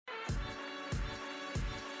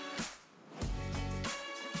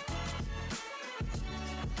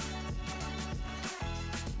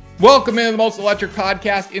Welcome into the most electric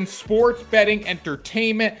podcast in sports betting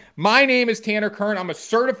entertainment. My name is Tanner Kern. I'm a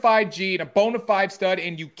certified G and a bona fide stud,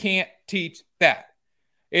 and you can't teach that.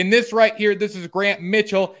 In this right here, this is Grant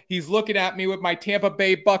Mitchell. He's looking at me with my Tampa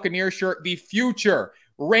Bay Buccaneers shirt, the future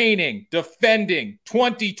reigning, defending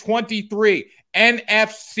 2023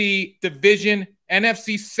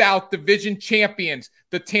 NFC South Division champions,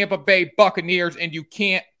 the Tampa Bay Buccaneers, and you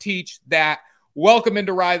can't teach that. Welcome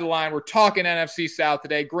into Ride the Line. We're talking NFC South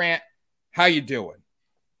today. Grant, how you doing?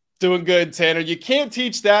 Doing good, Tanner. You can't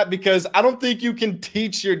teach that because I don't think you can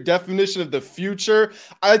teach your definition of the future.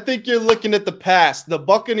 I think you're looking at the past. The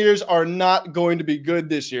Buccaneers are not going to be good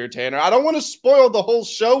this year, Tanner. I don't want to spoil the whole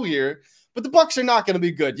show here, but the Bucs are not going to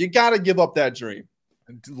be good. You got to give up that dream.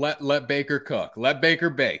 Let Baker cook. Let Baker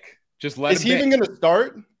bake. Just let him Is he even going to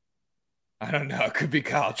start? I don't know. It could be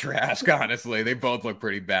Kyle Trask, honestly. They both look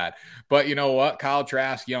pretty bad. But you know what? Kyle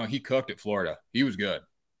Trask, he cooked at Florida. He was good.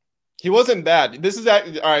 He wasn't bad.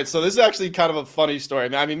 All right, so this is actually kind of a funny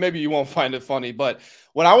story. I mean, maybe you won't find it funny, but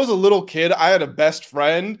when I was a little kid, I had a best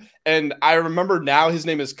friend, and I remember now his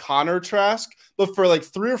name is Connor Trask. But for like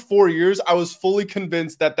 3 or 4 years, I was fully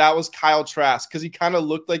convinced that was Kyle Trask because he kind of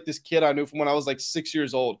looked like this kid I knew from when I was like 6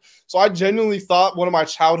 years old. So I genuinely thought one of my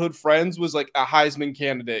childhood friends was like a Heisman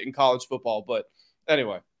candidate in college football. But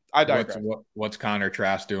anyway, I digress. What's Connor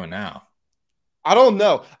Trask doing now? I don't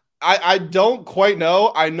know. I don't quite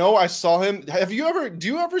know. I know I saw him. Do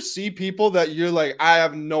you ever see people that you're like, I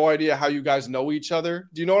have no idea how you guys know each other?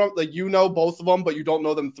 Do you know, like, you know both of them, but you don't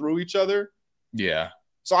know them through each other? Yeah.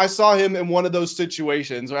 So I saw him in one of those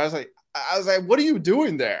situations where I was like, what are you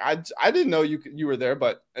doing there? I didn't know you were there,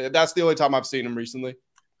 but that's the only time I've seen him recently.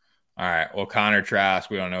 All right. Well, Connor Trask,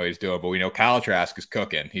 we don't know what he's doing, but we know Kyle Trask is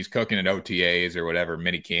cooking. He's cooking at OTAs or whatever,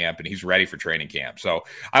 mini camp, and he's ready for training camp. So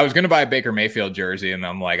I was going to buy a Baker Mayfield jersey, and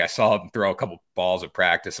I'm like, I saw him throw a couple balls at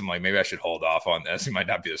practice. I'm like, maybe I should hold off on this. He might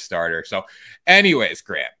not be the starter. So anyways,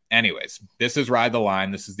 Grant, this is Ride the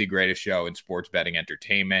Line. This is the greatest show in sports betting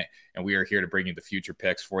entertainment, and we are here to bring you the future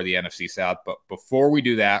picks for the NFC South. But before we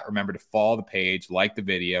do that, remember to follow the page, like the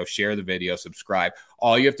video, share the video, subscribe.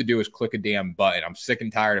 All you have to do is click a damn button. I'm sick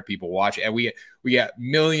and tired of people watching. And we get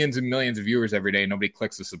millions and millions of viewers every day, and nobody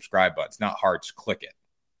clicks the subscribe button. It's not hard. Just click it.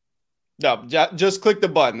 No, just click the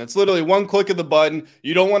button. It's literally one click of the button.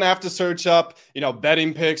 You don't want to have to search up,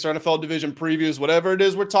 betting picks or NFL division previews, whatever it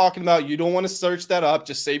is we're talking about. You don't want to search that up.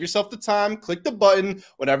 Just save yourself the time. Click the button.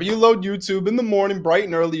 Whenever you load YouTube in the morning, bright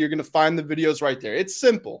and early, you're going to find the videos right there. It's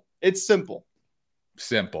simple.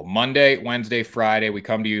 Simple. Monday, Wednesday, Friday. We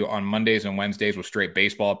come to you on Mondays and Wednesdays with straight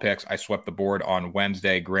baseball picks. I swept the board on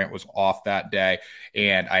Wednesday. Grant was off that day,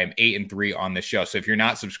 and I am 8-3 on this show. So if you're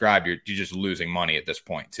not subscribed, you're just losing money at this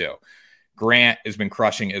point too. Grant has been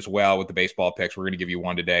crushing as well with the baseball picks. We're going to give you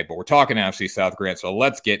one today, but we're talking NFC South, Grant. So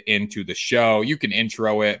let's get into the show. You can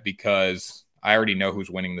intro it because I already know who's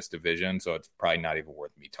winning this division, so it's probably not even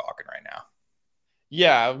worth me talking right now.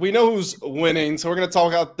 Yeah, we know who's winning, so we're going to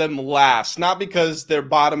talk about them last. Not because they're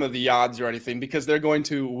bottom of the odds or anything, because they're going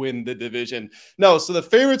to win the division. No, so the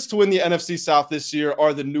favorites to win the NFC South this year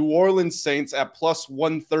are the New Orleans Saints at plus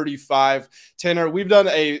 135. Tanner, we've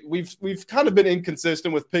kind of been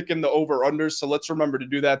inconsistent with picking the over-unders, so let's remember to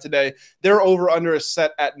do that today. Their over-under is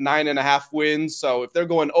set at 9.5 wins, so if they're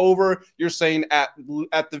going over, you're saying at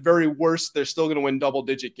the very worst, they're still going to win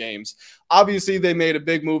double-digit games. Obviously, they made a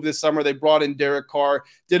big move this summer. They brought in Derek Carr,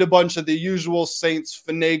 did a bunch of the usual Saints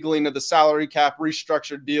finagling of the salary cap,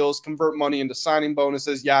 restructured deals, convert money into signing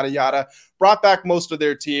bonuses, yada, yada. Brought back most of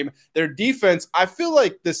their team. Their defense, I feel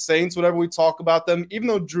like the Saints, whenever we talk about them, even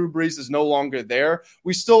though Drew Brees is no longer there,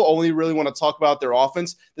 we still only really want to talk about their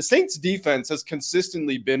offense. The Saints defense has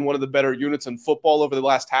consistently been one of the better units in football over the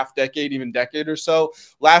last half decade, even decade or so.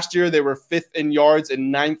 Last year, they were 5th in yards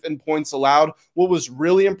and 9th in points allowed. What was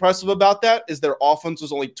really impressive about that is their offense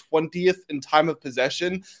was only 20th in time of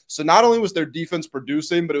possession. So not only was their defense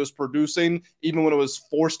producing, but it was producing even when it was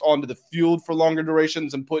forced onto the field for longer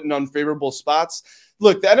durations and put in unfavorable spots.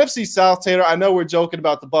 Look, the NFC South, Taylor, I know we're joking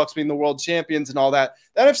about the Bucs being the world champions and all that.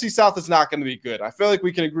 The NFC South is not going to be good. I feel like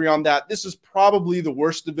we can agree on that. This is probably the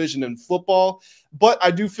worst division in football, but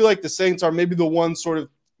I do feel like the Saints are maybe the one sort of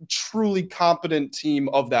truly competent team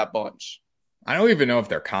of that bunch. I don't even know if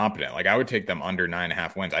they're competent. Like, I would take them under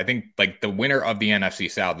 9.5 wins. I think, like, the winner of the NFC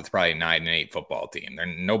South, it's probably a 9-8 football team.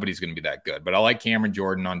 Nobody's going to be that good. But I like Cameron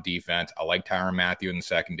Jordan on defense. I like Tyrann Mathieu in the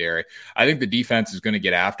secondary. I think the defense is going to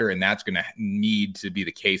get after, and that's going to need to be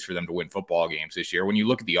the case for them to win football games this year. When you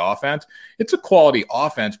look at the offense, it's a quality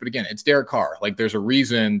offense. But, again, it's Derek Carr. Like, there's a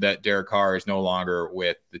reason that Derek Carr is no longer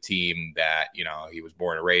with the team that, he was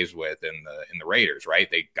born and raised with in the Raiders, right?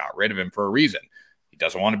 They got rid of him for a reason. He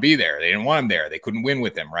doesn't want to be there. They didn't want him there. They couldn't win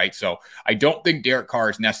with him, right? So I don't think Derek Carr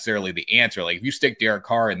is necessarily the answer. Like if you stick Derek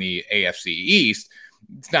Carr in the AFC East,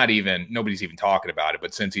 it's not even, nobody's even talking about it.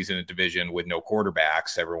 But since he's in a division with no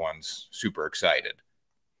quarterbacks, everyone's super excited.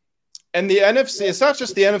 And the NFC, it's not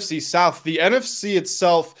just the NFC South. The NFC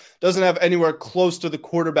itself doesn't have anywhere close to the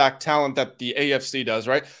quarterback talent that the AFC does,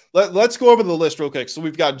 right? Let's go over the list real quick. So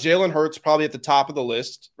we've got Jalen Hurts probably at the top of the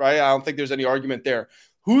list, right? I don't think there's any argument there.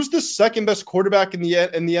 Who's the second best quarterback in the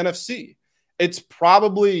NFC? It's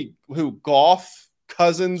probably who? Goff,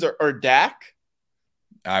 Cousins, or Dak?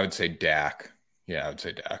 I would say Dak. Yeah, I would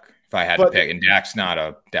say Dak. If I had to pick, and Dak's not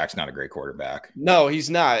a great quarterback. No, he's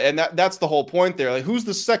not. And that's the whole point there. Like, who's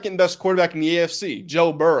the second best quarterback in the AFC?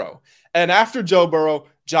 Joe Burrow. And after Joe Burrow,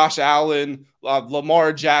 Josh Allen,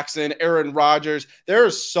 Lamar Jackson, Aaron Rodgers.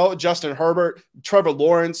 There's Justin Herbert, Trevor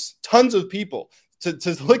Lawrence, tons of people.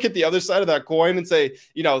 To look at the other side of that coin and say,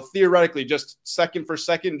 theoretically, just second for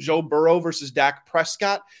second, Joe Burrow versus Dak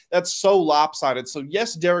Prescott, that's so lopsided. So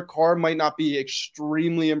yes, Derek Carr might not be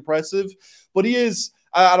extremely impressive, but he is.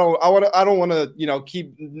 I don't want to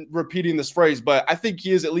keep repeating this phrase, but I think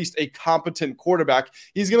he is at least a competent quarterback.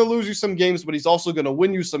 He's going to lose you some games, but he's also going to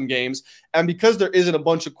win you some games. And because there isn't a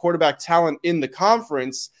bunch of quarterback talent in the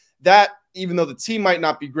conference, that even though the team might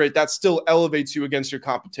not be great, that still elevates you against your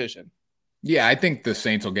competition. Yeah, I think the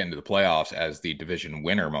Saints will get into the playoffs as the division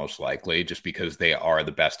winner most likely, just because they are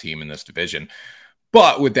the best team in this division.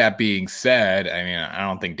 But with that being said, I mean, I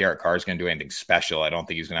don't think Derek Carr is going to do anything special. I don't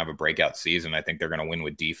think he's going to have a breakout season. I think they're going to win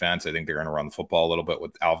with defense. I think they're going to run the football a little bit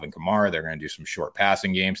with Alvin Kamara. They're going to do some short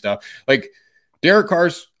passing game stuff. Like Derek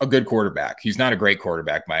Carr's a good quarterback. He's not a great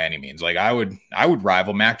quarterback by any means. Like I would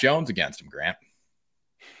rival Mac Jones against him, Grant.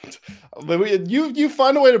 You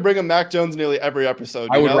find a way to bring up Mac Jones nearly every episode.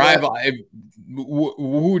 I would rival.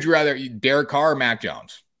 Who would you rather, Derek Carr or Mac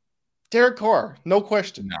Jones? Derek Carr, no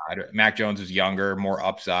question. No, Mac Jones is younger, more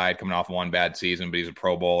upside, coming off one bad season, but he's a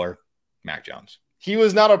Pro Bowler. Mac Jones. He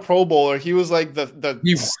was not a Pro Bowler. He was like the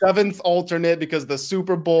seventh alternate because the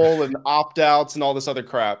Super Bowl and opt-outs and all this other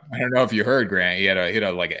crap. I don't know if you heard, Grant. He had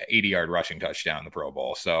a like an 80-yard rushing touchdown in the Pro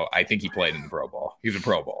Bowl. So I think he played in the Pro Bowl. He was a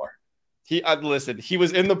Pro Bowler. Listen, he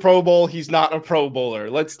was in the Pro Bowl. He's not a Pro Bowler.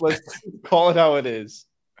 Let's call it how it is.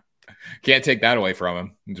 Can't take that away from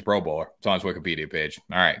him. He's a Pro Bowler. It's on his Wikipedia page.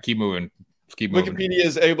 All right, keep moving. Wikipedia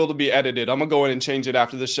is able to be edited. I'm going to go in and change it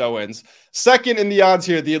after the show ends. Second in the odds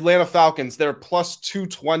here, the Atlanta Falcons. They're plus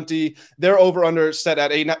 220. They're over-under set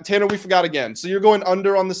at 8. Tanner, we forgot again. So you're going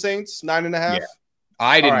under on the Saints, 9.5? Yeah.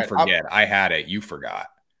 I didn't forget. I had it. You forgot.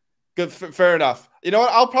 Good. Fair enough. You know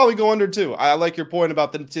what? I'll probably go under too. I like your point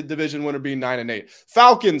about the division winner being 9-8.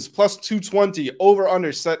 Falcons plus 220,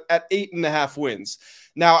 over-under set at 8.5 wins.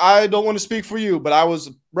 Now, I don't want to speak for you, but I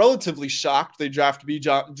was relatively shocked they drafted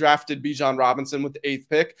Bijan Robinson with the 8th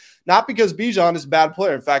pick. Not because Bijan is a bad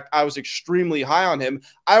player. In fact, I was extremely high on him.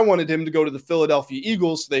 I wanted him to go to the Philadelphia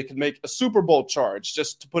Eagles so they could make a Super Bowl charge,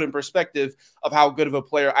 just to put in perspective of how good of a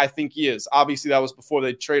player I think he is. Obviously, that was before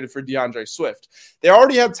they traded for DeAndre Swift. They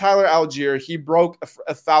already had Tyler Algier. He broke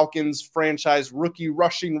a Falcons franchise rookie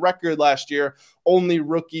rushing record last year, only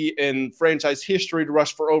rookie in franchise history to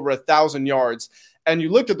rush for over 1,000 yards. And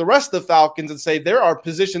you looked at the rest of the Falcons and say there are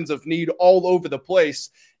positions of need all over the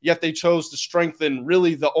place, yet they chose to strengthen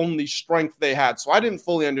really the only strength they had. So I didn't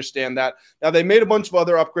fully understand that. Now, they made a bunch of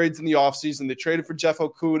other upgrades in the offseason. They traded for Jeff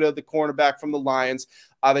Okudah, the cornerback from the Lions.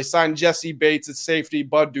 They signed Jesse Bates at safety,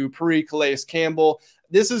 Bud Dupree, Calais Campbell.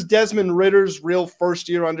 This is Desmond Ritter's real first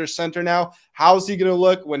year under center now. How's he going to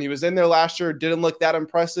look? When he was in there last year, didn't look that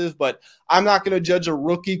impressive, but I'm not going to judge a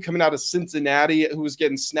rookie coming out of Cincinnati who was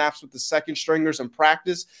getting snaps with the second stringers in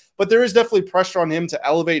practice, but there is definitely pressure on him to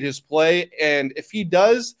elevate his play, and if he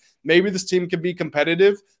does, maybe this team can be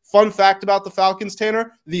competitive. Fun fact about the Falcons,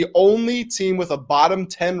 Tanner, the only team with a bottom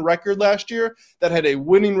 10 record last year that had a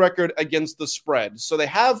winning record against the spread. So they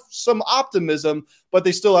have some optimism, but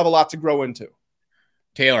they still have a lot to grow into.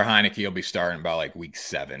 Taylor Heineke will be starting about like week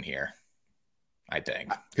 7 here, I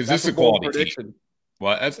think, because this is a quality team.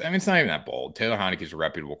 Well, it's not even that bold. Taylor Heineke is a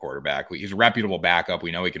reputable quarterback. He's a reputable backup.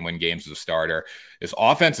 We know he can win games as a starter. This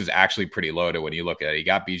offense is actually pretty loaded when you look at it. You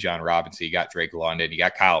got Bijan Robinson, you got Drake London, you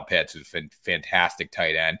got Kyle Pitts, who's a fantastic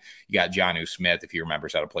tight end. You got Jonnu Smith, if he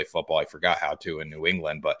remembers how to play football. I forgot how to in New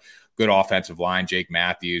England, but good offensive line. Jake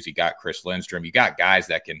Matthews, you got Chris Lindstrom. You got guys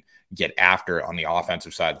that can get after on the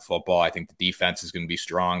offensive side of the football. I think the defense is going to be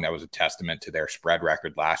strong. That was a testament to their spread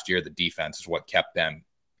record last year. The defense is what kept them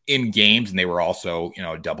in games, and they were also,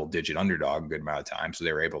 a double-digit underdog a good amount of time, so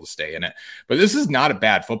they were able to stay in it. But this is not a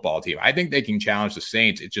bad football team. I think they can challenge the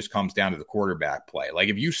Saints. It just comes down to the quarterback play. Like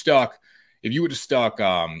if you stuck if you would have stuck,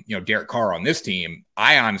 Derek Carr on this team,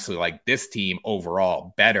 I honestly like this team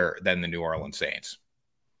overall better than the New Orleans Saints.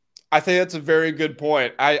 I think that's a very good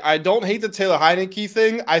point. I don't hate the Taylor Heineke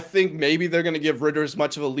thing. I think maybe they're going to give Ritter as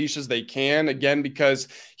much of a leash as they can, again, because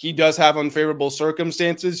he does have unfavorable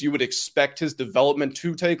circumstances. You would expect his development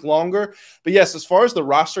to take longer. But yes, as far as the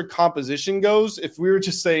roster composition goes, if we were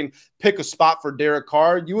just saying pick a spot for Derek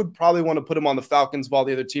Carr, you would probably want to put him on the Falcons of all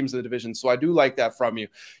the other teams in the division. So I do like that from you.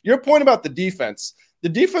 Your point about the defense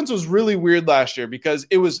was really weird last year because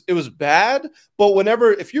it was bad. But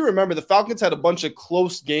if you remember, the Falcons had a bunch of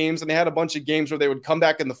close games and they had a bunch of games where they would come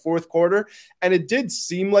back in the fourth quarter. And it did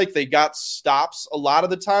seem like they got stops a lot of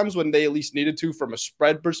the times when they at least needed to from a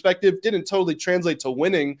spread perspective. Didn't totally translate to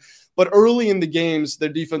winning. But early in the games, their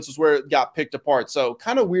defense was where it got picked apart. So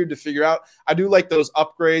kind of weird to figure out. I do like those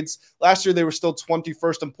upgrades. Last year, they were still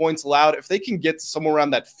 21st in points allowed. If they can get somewhere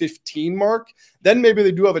around that 15 mark, then maybe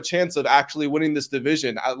they do have a chance of actually winning this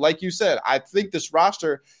division. Like you said, I think this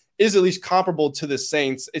roster is at least comparable to the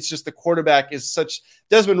Saints. It's just the quarterback is such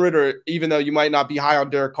Desmond Ritter, even though you might not be high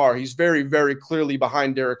on Derek Carr, he's very, very clearly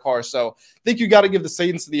behind Derek Carr. So I think you got to give the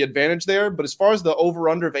Saints the advantage there. But as far as the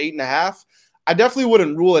over-under of 8.5, I definitely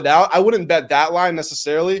wouldn't rule it out. I wouldn't bet that line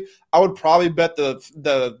necessarily. I would probably bet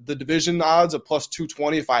the division odds of plus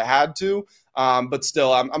 220 if I had to. But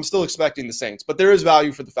still, I'm still expecting the Saints. But there is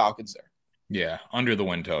value for the Falcons there. Yeah, under the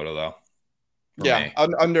win total, though. Yeah,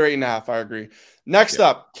 under 8.5, I agree. Next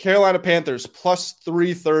up, Carolina Panthers, plus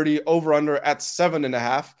 330, over-under at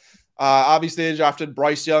 7.5. Obviously, they drafted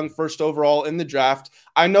Bryce Young first overall in the draft.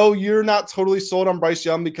 I know you're not totally sold on Bryce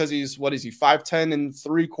Young because he's, 5'10" and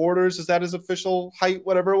 3/4? Is that his official height,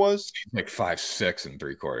 whatever it was? He's like 5'6" and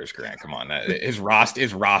 3/4, Grant. Come on. His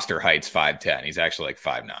roster height's 5'10". He's actually like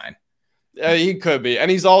 5'9". He could be. And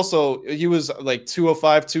he was like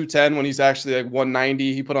 205, 210 when he's actually like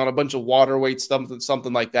 190. He put on a bunch of water weight,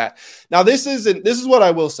 something like that. Now, this is what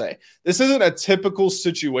I will say. This isn't a typical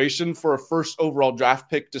situation for a first overall draft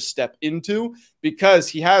pick to step into because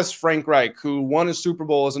he has Frank Reich, who won a Super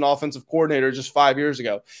Bowl as an offensive coordinator just 5 years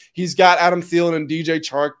ago. He's got Adam Thielen and DJ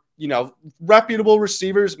Chark, reputable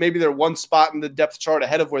receivers. Maybe they're one spot in the depth chart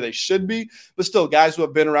ahead of where they should be, but still guys who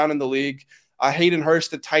have been around in the league. Hayden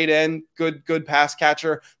Hurst, the tight end, good pass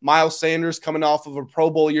catcher. Miles Sanders coming off of a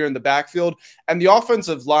Pro Bowl year in the backfield. And the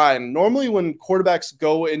offensive line, normally when quarterbacks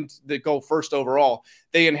go first overall,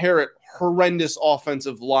 they inherit horrendous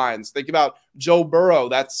offensive lines. Think about Joe Burrow.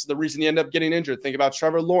 That's the reason he ended up getting injured. Think about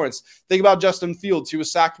Trevor Lawrence. Think about Justin Fields. He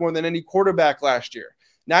was sacked more than any quarterback last year.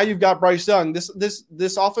 Now you've got Bryce Young. This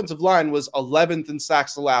offensive line was 11th in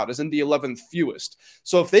sacks allowed, isn't the 11th fewest.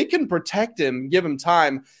 So if they can protect him, give him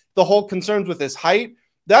time, the whole concerns with his height,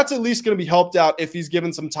 that's at least going to be helped out if he's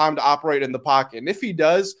given some time to operate in the pocket. And if he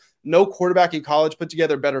does, no quarterback in college put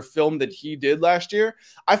together better film than he did last year.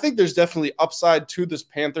 I think there's definitely upside to this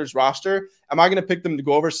Panthers roster. Am I going to pick them to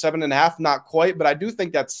go over 7.5? Not quite, but I do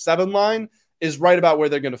think that 7 line is right about where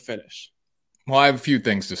they're going to finish. Well, I have a few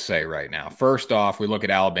things to say right now. First off, we look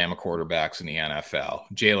at Alabama quarterbacks in the NFL.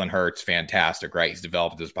 Jalen Hurts, fantastic, right? He's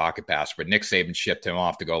developed his pocket passer, but Nick Saban shipped him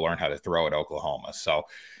off to go learn how to throw at Oklahoma. So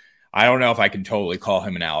I don't know if I can totally call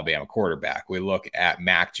him an Alabama quarterback. We look at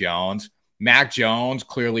Mac Jones. Mac Jones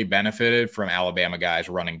clearly benefited from Alabama guys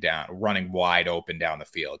running wide open down the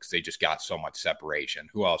field because they just got so much separation.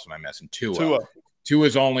 Who else am I missing? Tua.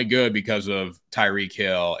 Tua's only good because of Tyreek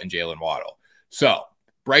Hill and Jalen Waddle. So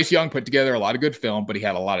Bryce Young put together a lot of good film, but he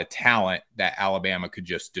had a lot of talent that Alabama could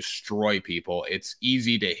just destroy people. It's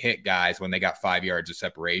easy to hit guys when they got 5 yards of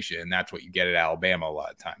separation, and that's what you get at Alabama a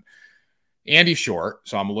lot of time. Andy's short,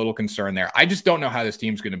 so I'm a little concerned there. I just don't know how this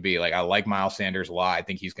team's going to be. Like, I like Miles Sanders a lot. I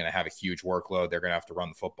think he's going to have a huge workload. They're going to have to run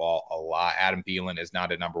the football a lot. Adam Thielen is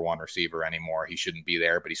not a number one receiver anymore. He shouldn't be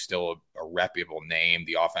there, but he's still a reputable name.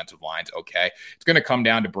 The offensive line's okay. It's going to come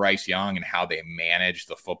down to Bryce Young and how they manage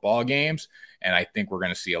the football games, and I think we're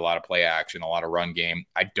going to see a lot of play action, a lot of run game.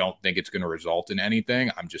 I don't think it's going to result in anything.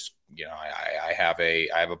 I'm just, I have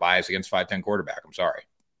a bias against 5'10" quarterback. I'm sorry.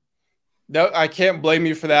 No, I can't blame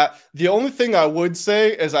you for that. The only thing I would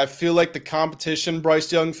say is I feel like the competition Bryce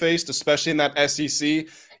Young faced, especially in that SEC,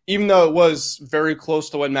 even though it was very close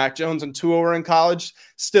to when Mac Jones and Tua were in college,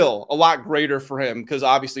 still a lot greater for him because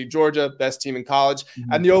obviously Georgia, best team in college,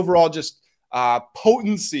 and the overall just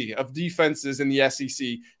potency of defenses in the SEC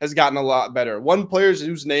has gotten a lot better. One player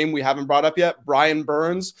whose name we haven't brought up yet, Brian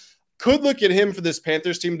Burns, Could look at him for this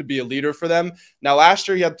Panthers team to be a leader for them. Now, last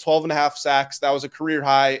year he had 12.5 sacks. That was a career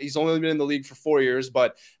high. He's only been in the league for 4 years,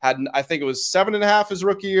 but had, I think it was 7.5 his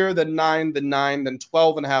rookie year, then 9, then 9, then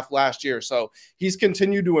 12.5 last year. So he's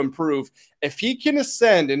continued to improve. If he can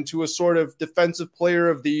ascend into a sort of defensive player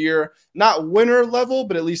of the year, not winner level,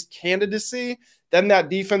 but at least candidacy, then that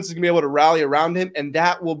defense is going to be able to rally around him, and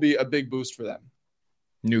that will be a big boost for them.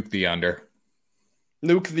 Nuke the under.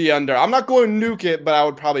 Nuke the under. I'm not going to nuke it, but I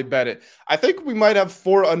would probably bet it. I think we might have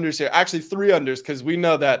 4 unders here. Actually, 3 unders, because we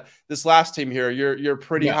know that this last team here, you're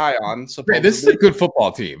pretty high on. This is a good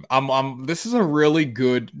football team. This is a really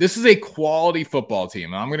good. This is a quality football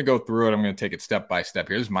team. I'm going to go through it. I'm going to take it step by step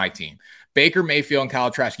here. This is my team. Baker Mayfield and Kyle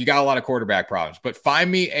Trask. You got a lot of quarterback problems, but find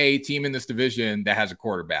me a team in this division that has a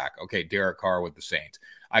quarterback. Okay, Derek Carr with the Saints.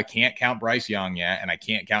 I can't count Bryce Young yet, and I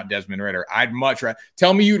can't count Desmond Ridder. I'd much rather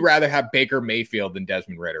tell me you'd rather have Baker Mayfield than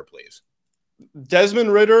Desmond Ridder, please.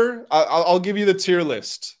 Desmond Ridder, I'll give you the tier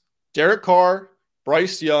list. Derek Carr,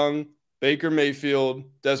 Bryce Young, Baker Mayfield,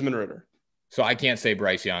 Desmond Ridder. So I can't say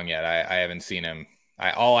Bryce Young yet. I haven't seen him.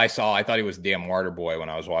 All I saw, I thought he was a damn water boy when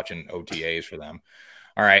I was watching OTAs for them.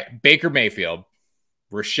 All right, Baker Mayfield,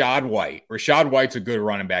 Rachaad White. Rachaad White's a good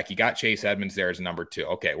running back. You got Chase Edmonds there as number 2.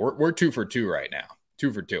 Okay, we're 2 for 2 right now.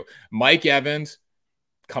 2 for 2. Mike Evans,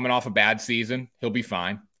 coming off a bad season. He'll be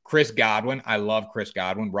fine. Chris Godwin. I love Chris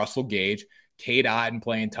Godwin. Russell Gage. Cade Otton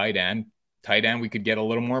playing tight end. Tight end, we could get a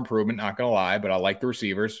little more improvement, not going to lie, but I like the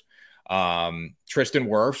receivers. Tristan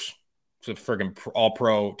Wirfs. It's a friggin'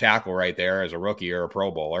 all-pro tackle right there as a rookie or a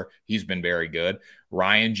pro bowler. He's been very good.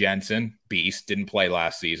 Ryan Jensen, beast, didn't play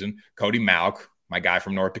last season. Cody Mauch, my guy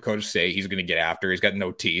from North Dakota State. He's going to get after. He's got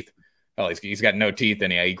no teeth. Hell, he's got no teeth,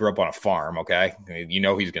 and he grew up on a farm, okay? You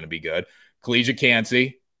know he's going to be good. Collegiate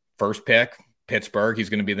Cansey, first pick, Pittsburgh. He's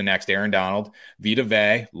going to be the next Aaron Donald. Vita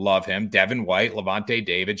Vea, love him. Devin White, Levante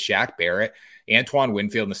David, Shaq Barrett, Antoine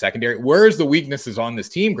Winfield in the secondary. Where's the weaknesses on this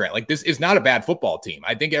team, Grant? Like, this is not a bad football team.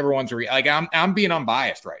 I think everyone's I'm being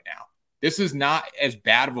unbiased right now. This is not as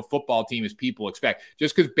bad of a football team as people expect.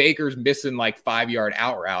 Just because Baker's missing like 5-yard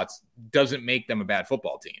out routes doesn't make them a bad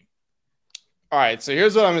football team. All right, so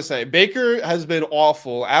here's what I'm going to say. Baker has been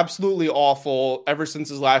awful, absolutely awful, ever since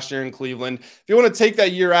his last year in Cleveland. If you want to take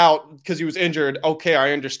that year out because he was injured, okay,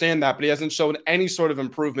 I understand that, but he hasn't shown any sort of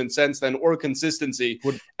improvement since then or consistency,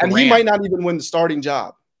 and he might not even win the starting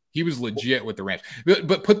job. He was legit with the Rams.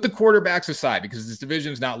 But put the quarterbacks aside because this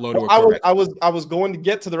division's not loaded with quarterbacks. I was going to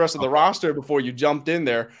get to the rest of the roster before you jumped in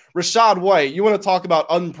there. Rachaad White, you want to talk about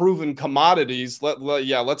unproven commodities?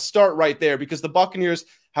 Let's start right there because the Buccaneers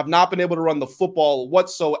have not been able to run the football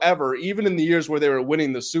whatsoever, even in the years where they were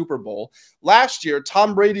winning the Super Bowl. Last year,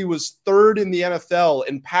 Tom Brady was 3rd in the NFL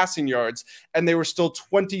in passing yards, and they were still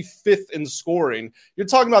 25th in scoring. You're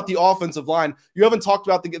talking about the offensive line. You haven't talked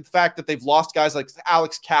about the fact that they've lost guys like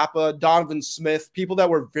Alex Kappa, Donovan Smith, people that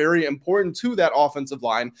were very important to that offensive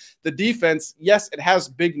line. The defense, yes, it has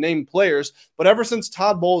big-name players, but ever since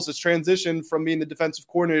Todd Bowles has transitioned from being the defensive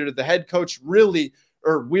coordinator to the head coach, weirdly,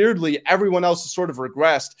 everyone else has sort of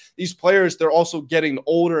regressed. These players, they're also getting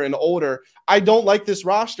older and older. I don't like this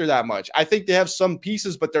roster that much. I think they have some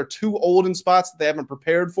pieces, but they're too old in spots that they haven't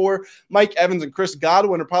prepared for. Mike Evans and Chris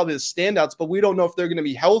Godwin are probably the standouts, but we don't know if they're going to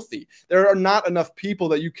be healthy. There are not enough people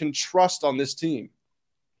that you can trust on this team.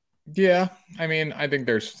 Yeah, I mean, I think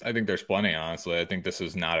there's plenty, honestly. I think this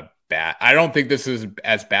is I don't think this is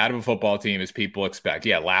as bad of a football team as people expect.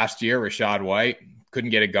 Yeah, last year, Rachaad White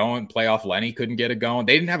couldn't get it going. Playoff Lenny couldn't get it going.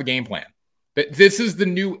 They didn't have a game plan. But this is the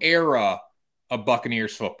new era of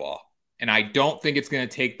Buccaneers football. And I don't think it's going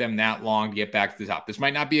to take them that long to get back to the top. This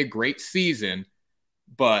might not be a great season,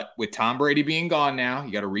 but with Tom Brady being gone now,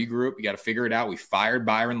 you got to regroup. You got to figure it out. We fired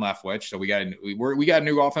Byron Leftwich. So we got a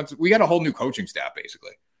new offensive. We got a whole new coaching staff,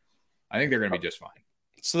 basically. I think they're going to be just fine.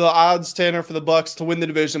 So the odds, Tanner, for the Bucs to win the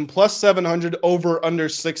division, plus 700, over under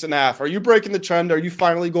 6.5. Are you breaking the trend? Are you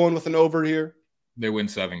finally going with an over here? They win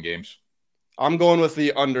 7 games. I'm going with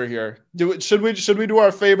the under here. Should we do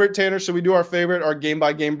our favorite, Tanner? Should we do our game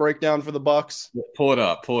by game breakdown for the Bucs? Pull it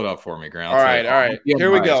up for me, Grant. All right.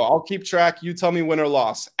 Here we go. I'll keep track. You tell me win or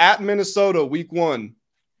loss. At Minnesota, week 1.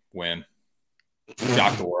 Win.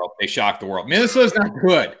 Shock the world. They shocked the world. Minnesota's not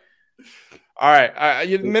good. All right.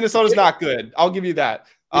 Minnesota's not good. I'll give you that.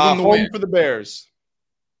 Home for the Bears.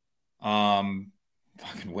 Fucking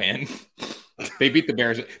win. They beat the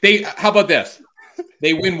Bears. How about this?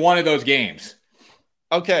 They win one of those games.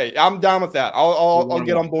 Okay, I'm down with that. I'll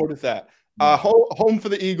get on board with that. Home for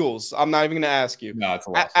the Eagles. I'm not even going to ask you. No, it's a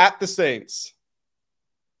loss. At the Saints.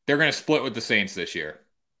 They're going to split with the Saints this year.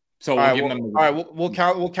 So we'll give them. All right,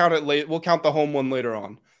 we'll count it late. We'll count the home one later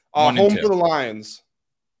on. Home for the Lions.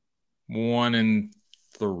 1-3.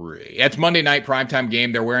 It's Monday night primetime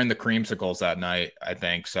game. They're wearing the creamsicles that night, I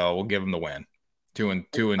think. So we'll give them the win.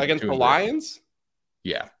 2-2 against the 2-3. Lions.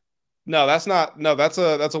 Yeah. No, that's not. No, that's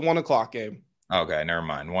a 1:00 game. Okay, never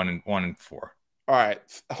mind. 1-4. All right,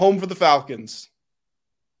 home for the Falcons.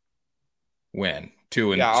 Win.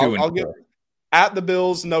 2-2. I'll give at the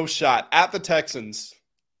Bills, no shot. At the Texans,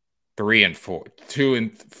 3-4.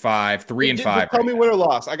 2-5. 3-5. Tell me win or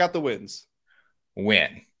loss. I got the wins.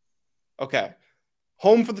 Win. Okay.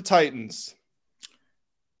 Home for the Titans.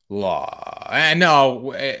 Loss.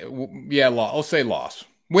 No. Yeah, loss. I'll say loss.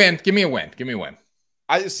 Win. Give me a win.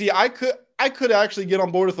 I could actually get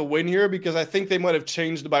on board with a win here because I think they might have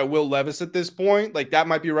changed by Will Levis at this point. Like that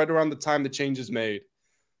might be right around the time the change is made.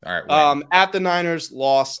 All right. Win. At the Niners,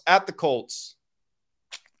 loss. At the Colts.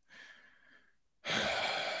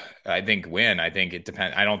 I think win. I think it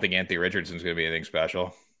depends. I don't think Anthony Richardson's going to be anything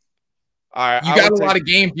special. All right, you got a lot of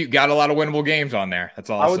games. You got a lot of winnable games on there. That's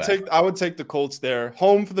all I would take the Colts there.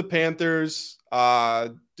 Home for the Panthers.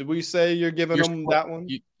 Did we say you're giving them that one?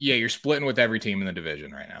 You're splitting with every team in the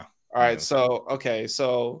division right now. All right, so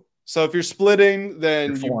if you're splitting,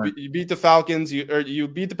 then you beat the Falcons. You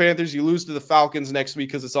beat the Panthers. You lose to the Falcons next week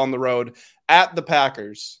because it's on the road. At the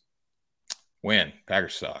Packers. Win.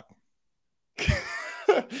 Packers suck.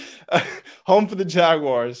 Home for the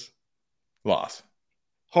Jaguars. Loss.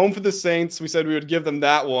 Home for the Saints. We said we would give them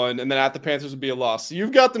that one, and then at the Panthers would be a loss. So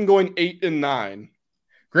you've got them going 8-9.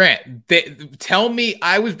 Grant, tell me,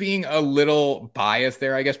 I was being a little biased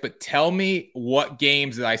there, I guess, but tell me what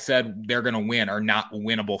games that I said they're going to win are not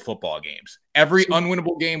winnable football games. Every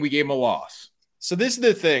unwinnable game, we gave them a loss. So this is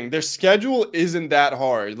the thing. Their schedule isn't that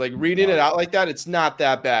hard. Like reading it out like that, it's not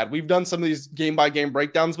that bad. We've done some of these game-by-game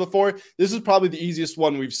breakdowns before. This is probably the easiest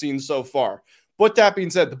one we've seen so far. But that being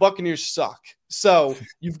said, the Buccaneers suck. So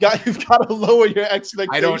you've got to lower your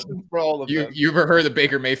expectations for all of them. You ever heard the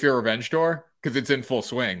Baker Mayfield revenge tour? Because it's in full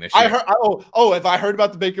swing this year. If I heard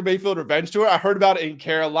about the Baker Mayfield revenge tour, I heard about it in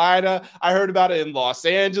Carolina. I heard about it in Los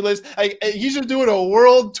Angeles. He's just doing a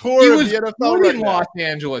world tour of the NFL right in now. Los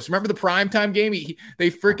Angeles. Remember the primetime game?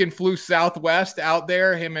 They freaking flew Southwest out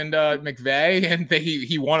there, him and McVay, and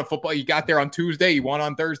he won a football. He got there on Tuesday. He won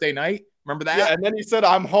on Thursday night. Remember that? Yeah, and then he said,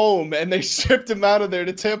 I'm home, and they shipped him out of there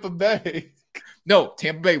to Tampa Bay. No,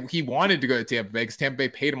 Tampa Bay, he wanted to go to Tampa Bay because Tampa Bay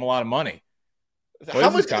paid him a lot of money.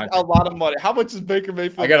 How much is a lot of money? How much is Baker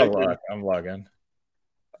Mayfield I got to look. I'm logging.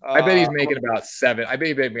 I bet he's making about $7 or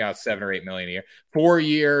 $8 million a year. 4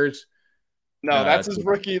 years. No, that's his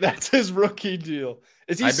rookie. That's his rookie deal.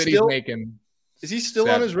 Is he still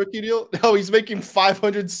on his rookie deal? No, he's making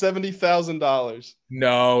 $570,000.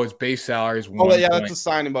 No, his base salary is that's a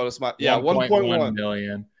signing bonus. Yeah, 1.1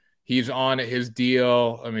 million. He's on his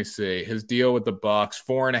deal. Let me see. His deal with the Bucks,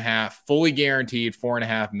 4.5, fully guaranteed,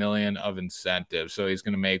 $4.5 million of incentive. So he's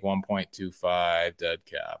going to make 1.25 dead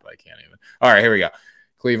cap. I can't even. All right, here we go.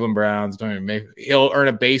 Cleveland Browns he'll earn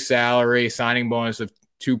a base salary, signing bonus of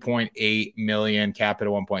 2.8 million, cap at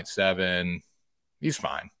 1.7. He's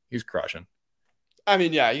fine. He's crushing. I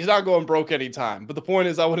mean, yeah, he's not going broke anytime. But the point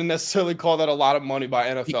is, I wouldn't necessarily call that a lot of money by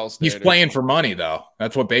NFL standards. He's playing for money, though.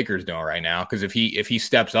 That's what Baker's doing right now. Because if he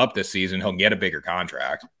steps up this season, he'll get a bigger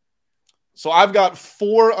contract. So I've got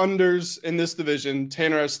 4 unders in this division.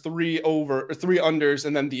 Tanner has 3 unders,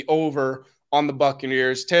 and then the over on the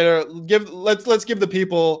Buccaneers. Tanner, let's give the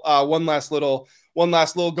people one last little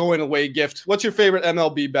going away gift. What's your favorite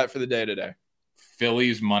MLB bet for the day today?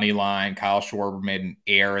 Phillies money line. Kyle Schwarber made an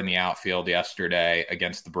error in the outfield yesterday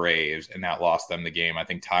against the Braves, and that lost them the game. I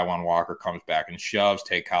think Taijuan Walker comes back and shoves,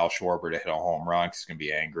 take Kyle Schwarber to hit a home run. He's going to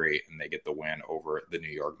be angry, and they get the win over the New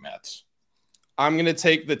York Mets. I'm going to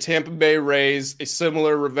take the Tampa Bay Rays, a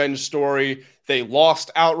similar revenge story. They lost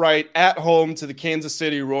outright at home to the Kansas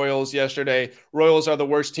City Royals yesterday. Royals are the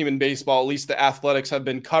worst team in baseball. At least the Athletics have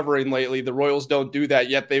been covering lately. The Royals don't do that,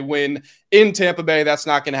 yet they win in Tampa Bay. That's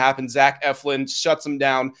not going to happen. Zach Eflin shuts them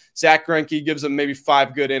down. Zach Greinke gives them maybe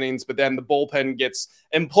 5 good innings, but then the bullpen gets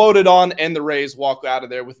imploded on, and the Rays walk out of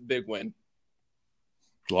there with a big win.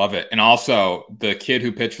 Love it. And also, the kid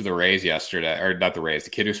who pitched for the Rays yesterday, or not the Rays,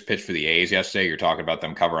 the kid who pitched for the A's yesterday, you're talking about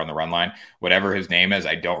them cover on the run line. Whatever his name is,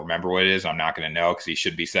 I don't remember what it is. I'm not going to know because he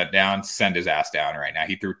should be sent down. Send his ass down right now.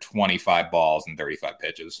 He threw 25 balls and 35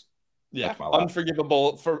 pitches. Yeah,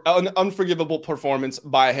 unforgivable performance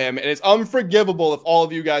by him. And it's unforgivable if all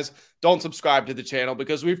of you guys don't subscribe to the channel,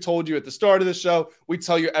 because we've told you at the start of the show, we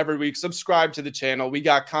tell you every week, subscribe to the channel. We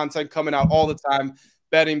got content coming out all the time.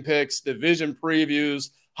 Betting picks, division previews,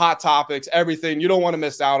 hot topics, everything. You don't want to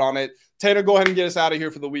miss out on it. Tanner, go ahead and get us out of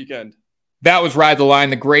here for the weekend. That was Ride the Line,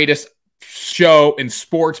 the greatest show in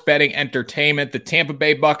sports betting entertainment. The Tampa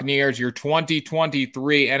Bay Buccaneers, your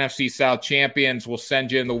 2023 NFC South champions, will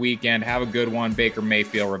send you in the weekend. Have a good one. Baker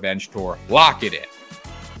Mayfield Revenge Tour. Lock it in.